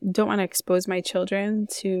 I don't want to expose my children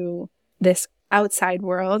to this outside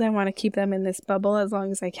world. I want to keep them in this bubble as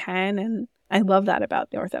long as I can. And I love that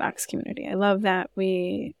about the Orthodox community. I love that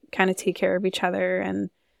we kind of take care of each other and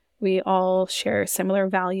we all share similar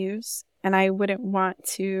values. And I wouldn't want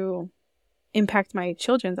to impact my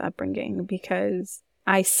children's upbringing because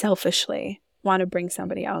I selfishly want to bring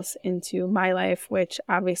somebody else into my life, which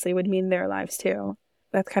obviously would mean their lives too.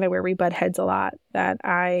 That's kind of where we butt heads a lot, that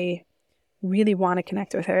I really want to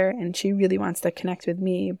connect with her and she really wants to connect with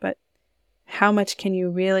me. But how much can you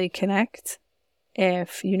really connect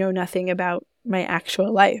if you know nothing about my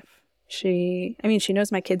actual life? She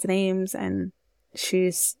knows my kids' names and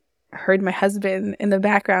she's heard my husband in the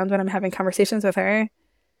background when I'm having conversations with her.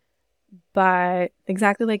 But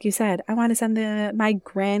exactly like you said, I want to send my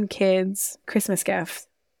grandkids Christmas gift.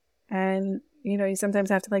 And, you know, you sometimes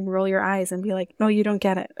have to like roll your eyes and be like, no, you don't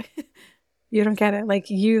get it. You don't get it. Like,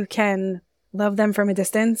 you can love them from a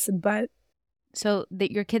distance, but... So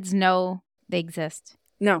that your kids know they exist?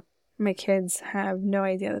 No, my kids have no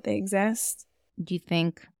idea that they exist. Do you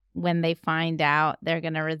think when they find out they're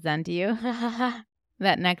going to resent you?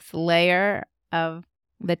 That next layer of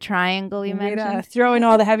the triangle you mentioned? Throw in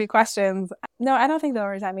all the heavy questions. No, I don't think they'll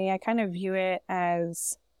resent me. I kind of view it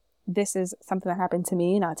as this is something that happened to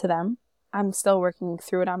me, not to them. I'm still working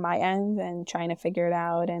through it on my end and trying to figure it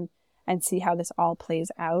out and see how this all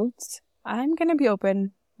plays out. I'm going to be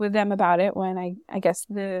open with them about it when I guess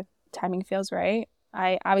the timing feels right.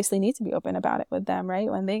 I obviously need to be open about it with them, right?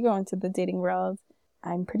 When they go into the dating world,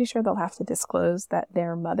 I'm pretty sure they'll have to disclose that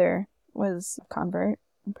their mother was a convert.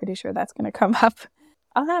 I'm pretty sure that's going to come up.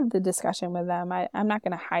 I'll have the discussion with them. I'm not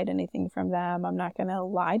going to hide anything from them. I'm not going to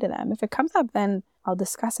lie to them. If it comes up, then I'll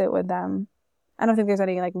discuss it with them. I don't think there's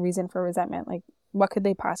any like reason for resentment. Like, what could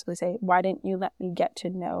they possibly say? Why didn't you let me get to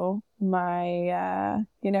know my,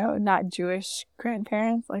 not Jewish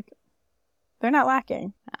grandparents? Like, they're not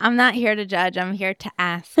lacking. I'm not here to judge. I'm here to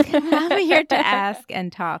ask. I'm here to ask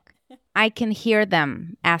and talk. I can hear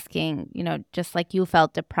them asking, just like you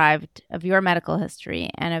felt deprived of your medical history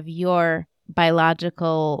and of your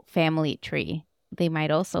biological family tree. They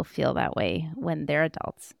might also feel that way when they're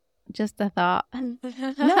adults. Just a thought. No,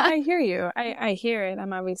 I hear you. I hear it.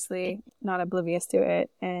 I'm obviously not oblivious to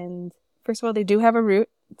it. And first of all, they do have a root.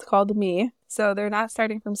 It's called me. So they're not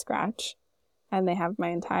starting from scratch. And they have my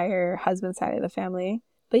entire husband side of the family.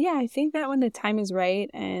 But yeah, I think that when the time is right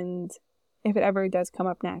and if it ever does come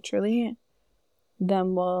up naturally,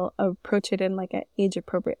 then we'll approach it in like an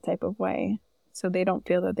age-appropriate type of way. So they don't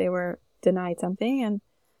feel that they were denied something. And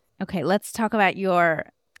okay, let's talk about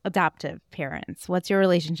your adoptive parents. What's your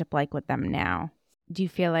relationship like with them now? Do you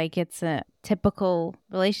feel like it's a typical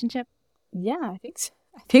relationship? Yeah, I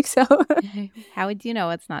think so. How would you know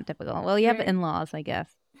it's not typical? Well, you have in-laws, I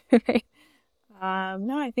guess. Right.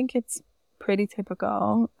 No, I think it's pretty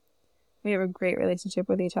typical. We have a great relationship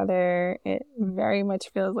with each other. It very much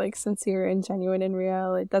feels like sincere and genuine and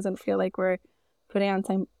real. It doesn't feel like we're putting on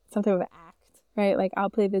some type of act, right? Like, I'll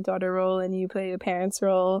play the daughter role and you play the parent's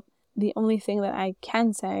role. The only thing that I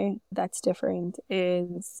can say that's different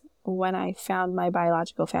is when I found my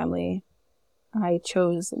biological family, I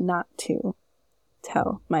chose not to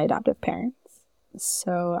tell my adoptive parents.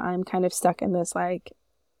 So I'm kind of stuck in this like...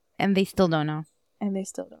 And they still don't know. And they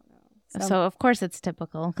still don't know. So of course it's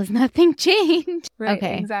typical because nothing changed. Right,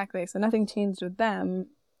 okay. Exactly. So nothing changed with them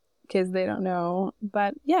because they don't know.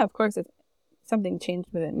 But yeah, of course, something changed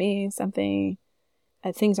within me.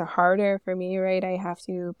 Things are harder for me, right? I have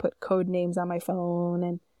to put code names on my phone.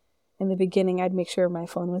 And in the beginning, I'd make sure my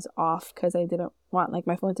phone was off because I didn't want like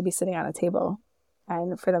my phone to be sitting on a table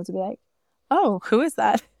and for them to be like, oh, who is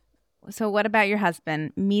that? So what about your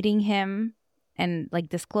husband? Meeting him and like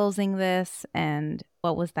disclosing this, and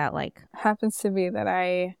what was that like? Happens to be that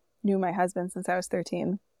I knew my husband since I was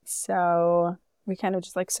 13. So we kind of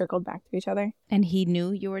just like circled back to each other. And he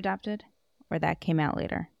knew you were adopted, or that came out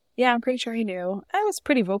later? Yeah, I'm pretty sure he knew. I was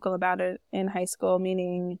pretty vocal about it in high school,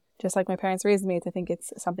 meaning just like my parents raised me to think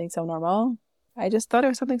it's something so normal. I just thought it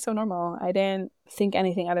was something so normal. I didn't think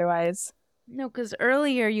anything otherwise. No, because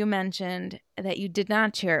earlier you mentioned that you did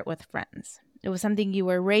not share it with friends. It was something you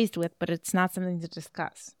were raised with, but it's not something to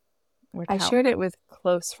discuss. I shared it with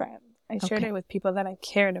close friends. I shared it with people that I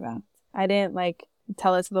cared about. I didn't like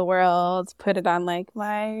tell it to the world, put it on like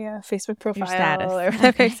my Facebook profile. Your status. Or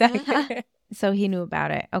whatever. Exactly. So he knew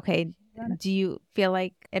about it. Okay. Do you feel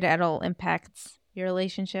like it at all impacts your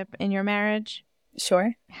relationship in your marriage?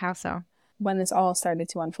 Sure. How so? When this all started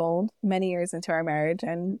to unfold, many years into our marriage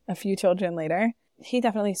and a few children later, he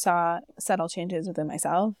definitely saw subtle changes within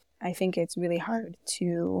myself. I think it's really hard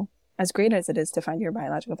to, as great as it is to find your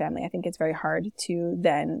biological family, I think it's very hard to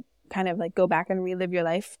then kind of like go back and relive your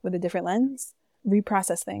life with a different lens,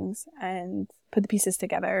 reprocess things and put the pieces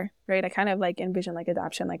together, right? I kind of like envision like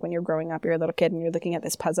adoption, like when you're growing up, you're a little kid and you're looking at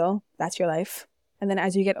this puzzle, that's your life. And then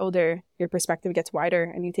as you get older, your perspective gets wider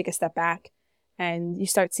and you take a step back and you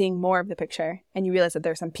start seeing more of the picture and you realize that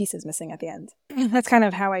there's some pieces missing at the end. That's kind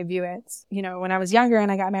of how I view it. You know, when I was younger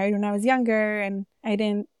and I got married when I was younger and I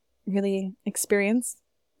didn't really experience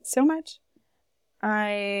so much,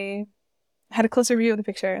 I had a closer view of the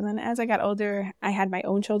picture. And then as I got older, I had my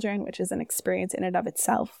own children, which is an experience in and of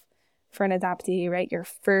itself for an adoptee, right? Your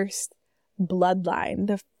first bloodline,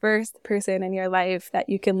 the first person in your life that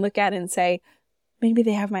you can look at and say, maybe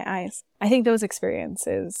they have my eyes. I think those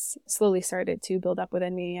experiences slowly started to build up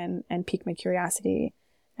within me and pique my curiosity.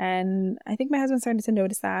 And I think my husband started to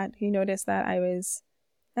notice that. He noticed that I was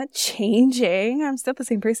not changing. I'm still the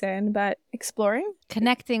same person, but exploring.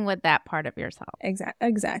 Connecting with that part of yourself.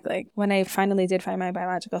 Exactly. When I finally did find my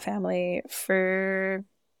biological family for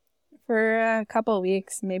a couple of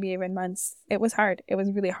weeks, maybe even months, it was hard. It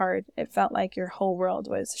was really hard. It felt like your whole world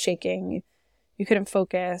was shaking. You couldn't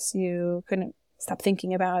focus. You couldn't stop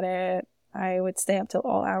thinking about it. I would stay up till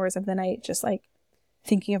all hours of the night, just like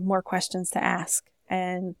thinking of more questions to ask.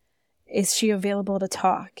 And is she available to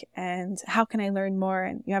talk? And how can I learn more?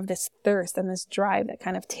 And you have this thirst and this drive that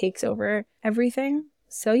kind of takes over everything.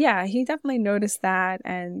 So yeah, he definitely noticed that,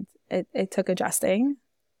 and it took adjusting.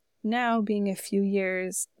 Now, being a few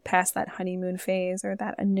years past that honeymoon phase or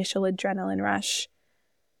that initial adrenaline rush,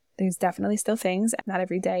 there's definitely still things, not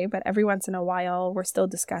every day, but every once in a while, we're still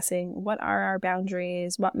discussing what are our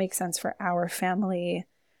boundaries, what makes sense for our family,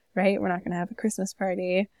 right? We're not going to have a Christmas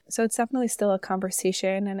party. So it's definitely still a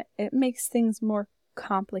conversation, and it makes things more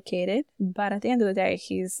complicated. But at the end of the day,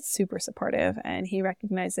 he's super supportive, and he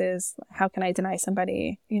recognizes, how can I deny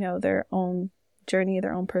somebody, you know, their own journey,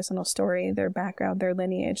 their own personal story, their background, their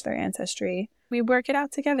lineage, their ancestry. We work it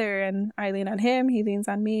out together, and I lean on him, he leans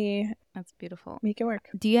on me. That's beautiful. Make it work.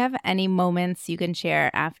 Do you have any moments you can share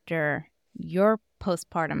after your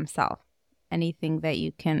postpartum self? Anything that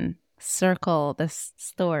you can circle this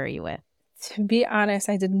story with? To be honest,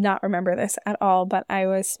 I did not remember this at all, but I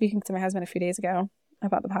was speaking to my husband a few days ago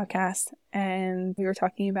about the podcast, and we were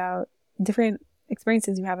talking about different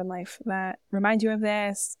experiences you have in life that remind you of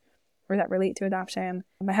this or that relate to adoption.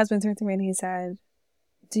 My husband turned to me and he said,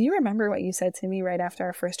 "Do you remember what you said to me right after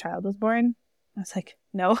our first child was born?" I was like,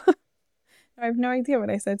 "No." I have no idea what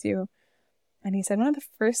I said to you. And he said, "One of the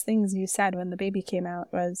first things you said when the baby came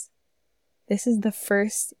out was, 'This is the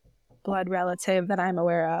first blood relative that I'm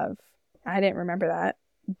aware of.'" I didn't remember that,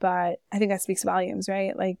 but I think that speaks volumes,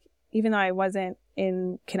 right? Like, even though I wasn't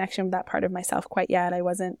in connection with that part of myself quite yet, I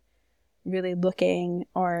wasn't really looking,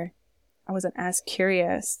 or I wasn't as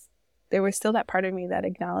curious, there was still that part of me that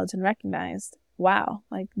acknowledged and recognized, wow,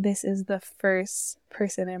 like this is the first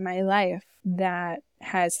person in my life that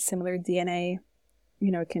has similar DNA,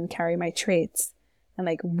 you know, can carry my traits, and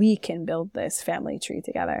like we can build this family tree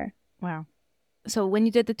together. Wow. So when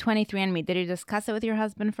you did the 23andMe, did you discuss it with your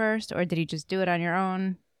husband first, or did you just do it on your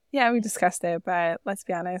own? Yeah, we discussed it, but let's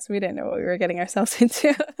be honest, we didn't know what we were getting ourselves into.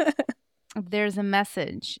 If there's a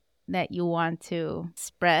message that you want to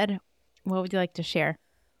spread, what would you like to share?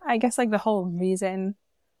 I guess like the whole reason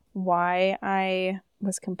why I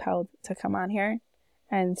was compelled to come on here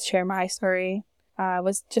and share my story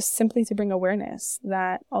was just simply to bring awareness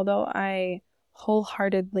that although I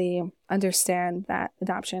wholeheartedly understand that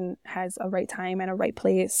adoption has a right time and a right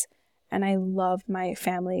place, and I love my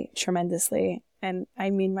family tremendously, and I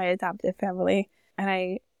mean my adoptive family, and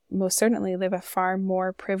I most certainly live a far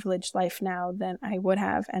more privileged life now than I would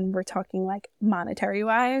have, and we're talking like monetary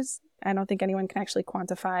wise. I don't think anyone can actually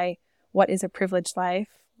quantify what is a privileged life,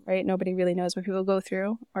 right? Nobody really knows what people go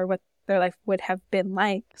through or what their life would have been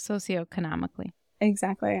like. Socioeconomically.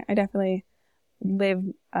 Exactly. I definitely live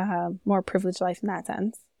a more privileged life in that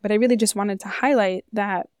sense. But I really just wanted to highlight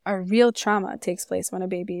that a real trauma takes place when a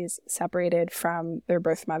baby is separated from their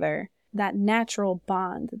birth mother. That natural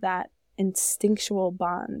bond, that instinctual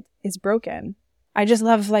bond is broken. I just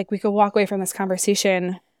love, like, we could walk away from this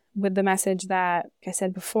conversation with the message that, like I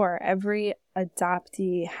said before, every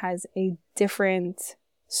adoptee has a different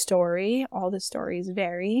story. All the stories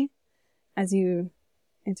vary. as you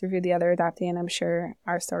interviewed the other adoptee, and I'm sure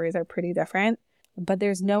our stories are pretty different, but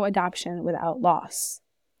there's no adoption without loss.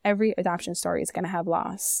 Every adoption story is going to have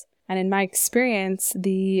loss. And in my experience,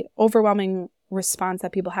 the overwhelming response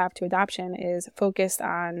that people have to adoption is focused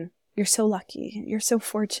on, you're so lucky, you're so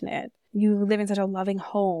fortunate, you live in such a loving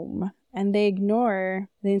home. And they ignore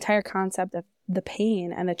the entire concept of the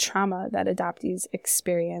pain and the trauma that adoptees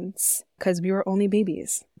experience because we were only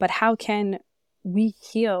babies. But how can we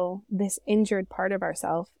heal this injured part of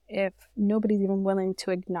ourselves if nobody's even willing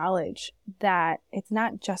to acknowledge that it's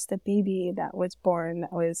not just a baby that was born,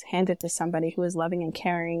 that was handed to somebody who is loving and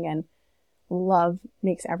caring, and love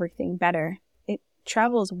makes everything better. It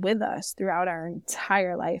travels with us throughout our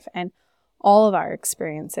entire life and all of our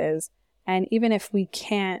experiences. And even if we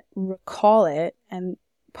can't recall it and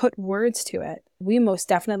put words to it, we most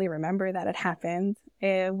definitely remember that it happened.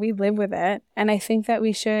 We live with it. And I think that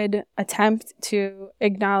we should attempt to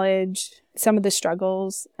acknowledge some of the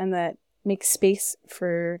struggles and that make space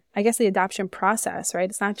for, I guess, the adoption process, right?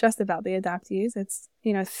 It's not just about the adoptees. It's,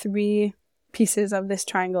 3 pieces of this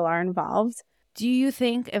triangle are involved. Do you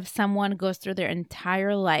think if someone goes through their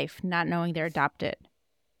entire life not knowing they're adopted?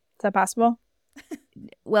 Is that possible?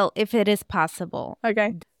 Well, if it is possible.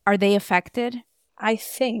 Okay. Are they affected? I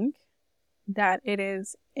think that it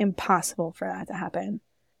is impossible for that to happen.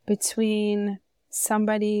 Between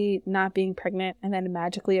somebody not being pregnant and then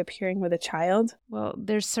magically appearing with a child. Well,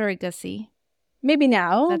 there's surrogacy. Maybe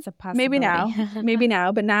now. That's a possibility. Maybe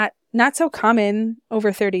now, but not so common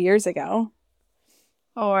over 30 years ago.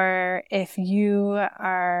 Or if you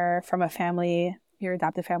are from a family, your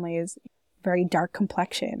adopted family is very dark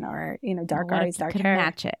complexion or, dark eyes, dark hair.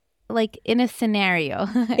 Match it. Like in a scenario.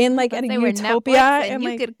 In like a utopia. And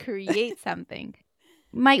you could create something.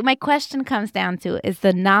 My question comes down to, is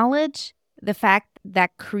the knowledge the fact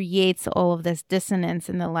that creates all of this dissonance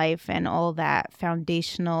in the life and all that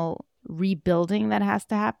foundational rebuilding that has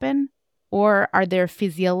to happen? Or are there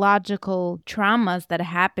physiological traumas that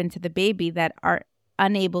happen to the baby that are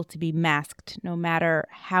unable to be masked, no matter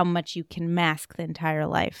how much you can mask the entire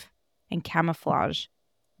life and camouflage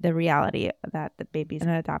the reality that the baby's an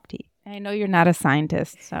adoptee? I know you're not a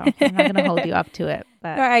scientist, so I'm not going to hold you up to it.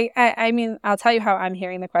 But no, I mean, I'll tell you how I'm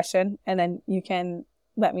hearing the question, and then you can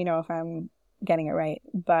let me know if I'm getting it right.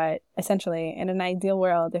 But essentially, in an ideal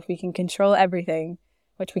world, if we can control everything,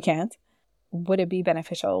 which we can't, would it be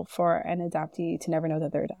beneficial for an adoptee to never know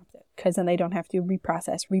that they're adopted? Because then they don't have to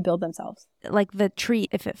reprocess, rebuild themselves. Like the tree,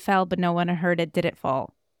 if it fell but no one heard it, did it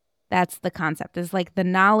fall? That's the concept. Is like the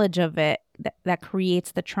knowledge of it that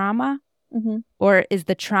creates the trauma? Mm-hmm. Or is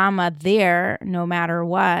the trauma there no matter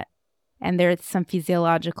what? And there's some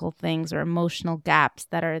physiological things or emotional gaps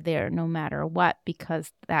that are there no matter what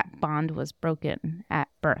because that bond was broken at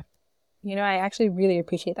birth. I actually really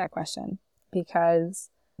appreciate that question because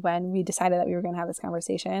when we decided that we were going to have this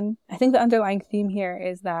conversation, I think the underlying theme here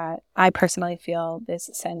is that I personally feel this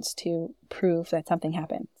sense to prove that something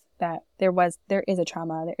happened, that there is a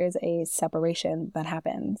trauma, there is a separation that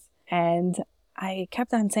happens. And I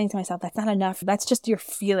kept on saying to myself, that's not enough. That's just your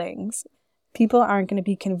feelings. People aren't going to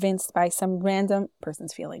be convinced by some random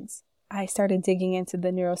person's feelings. I started digging into the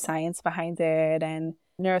neuroscience behind it and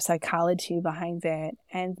neuropsychology behind it.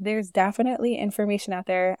 And there's definitely information out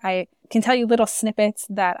there. I can tell you little snippets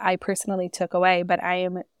that I personally took away, but I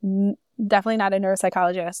am definitely not a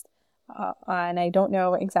neuropsychologist. And I don't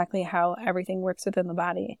know exactly how everything works within the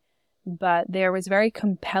body. But there was very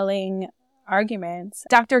compelling arguments.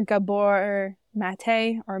 Dr. Gabor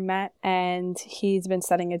Mate, and he's been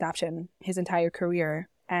studying adoption his entire career.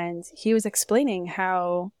 And he was explaining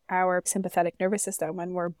how our sympathetic nervous system,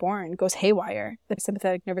 when we're born, goes haywire. The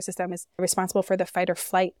sympathetic nervous system is responsible for the fight or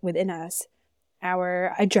flight within us.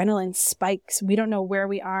 Our adrenaline spikes. We don't know where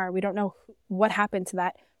we are. We don't know what happened to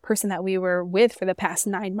that person that we were with for the past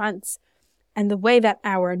 9 months. And the way that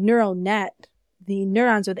our neural net, the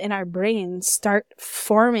neurons within our brains, start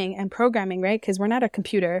forming and programming, right? Because we're not a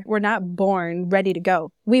computer. We're not born ready to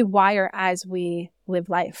go. We wire as we live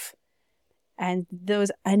life. And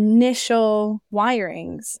those initial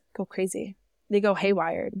wirings go crazy. They go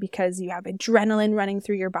haywire because you have adrenaline running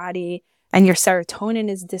through your body and your serotonin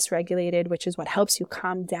is dysregulated, which is what helps you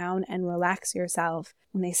calm down and relax yourself.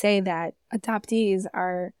 And they say that adoptees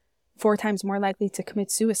are 4 times more likely to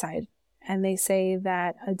commit suicide. And they say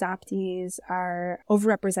that adoptees are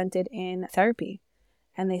overrepresented in therapy.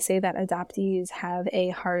 And they say that adoptees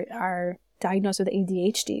are diagnosed with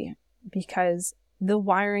ADHD because the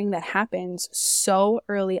wiring that happens so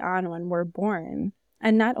early on when we're born.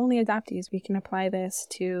 And not only adoptees, we can apply this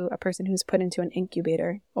to a person who's put into an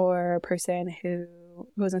incubator or a person who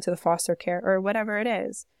goes into the foster care or whatever it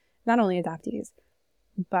is. not only adoptees,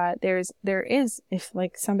 but there is, if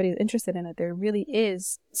like somebody's interested in it, there really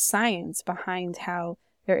is science behind how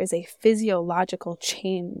there is a physiological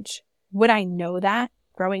change. Would I know that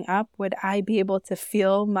growing up? Would I be able to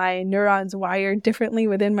feel my neurons wired differently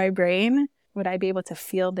within my brain? Would I be able to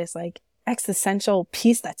feel this like existential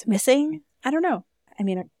piece that's missing? I don't know. I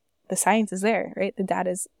mean, the science is there, right? The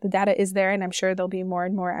data is there, and I'm sure there'll be more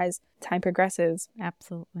and more as time progresses.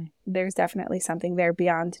 Absolutely. There's definitely something there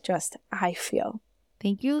beyond just I feel.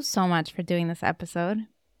 Thank you so much for doing this episode.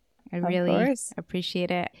 I really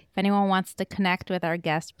appreciate it. If anyone wants to connect with our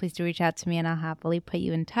guest, please do reach out to me and I'll happily put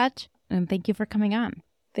you in touch. And thank you for coming on.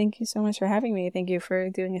 Thank you so much for having me. Thank you for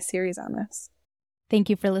doing a series on this. Thank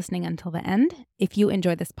you for listening until the end. If you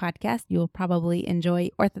enjoy this podcast, you will probably enjoy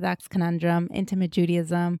Orthodox Conundrum, Intimate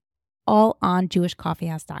Judaism, all on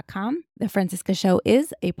jewishcoffeehouse.com. The Franciska Show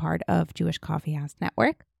is a part of Jewish Coffee House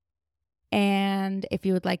Network. And if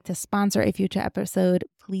you would like to sponsor a future episode,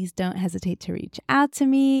 please don't hesitate to reach out to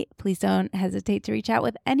me. Please don't hesitate to reach out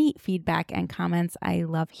with any feedback and comments. I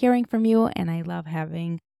love hearing from you and I love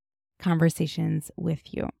having conversations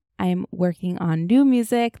with you. I'm working on new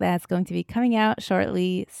music that's going to be coming out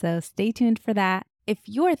shortly, so stay tuned for that. If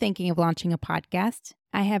you're thinking of launching a podcast,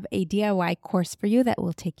 I have a DIY course for you that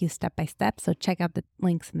will take you step by step, so check out the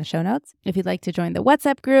links in the show notes. If you'd like to join the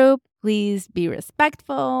WhatsApp group, please be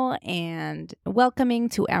respectful and welcoming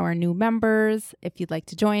to our new members. If you'd like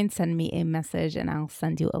to join, send me a message and I'll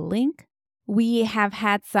send you a link. We have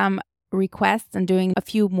had some requests and doing a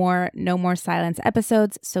few more No More Silence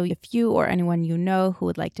episodes. So if you or anyone you know who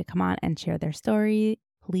would like to come on and share their story,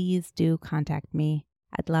 please do contact me.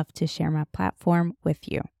 I'd love to share my platform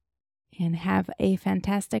with you. And have a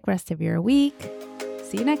fantastic rest of your week.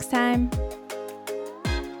 See you next time.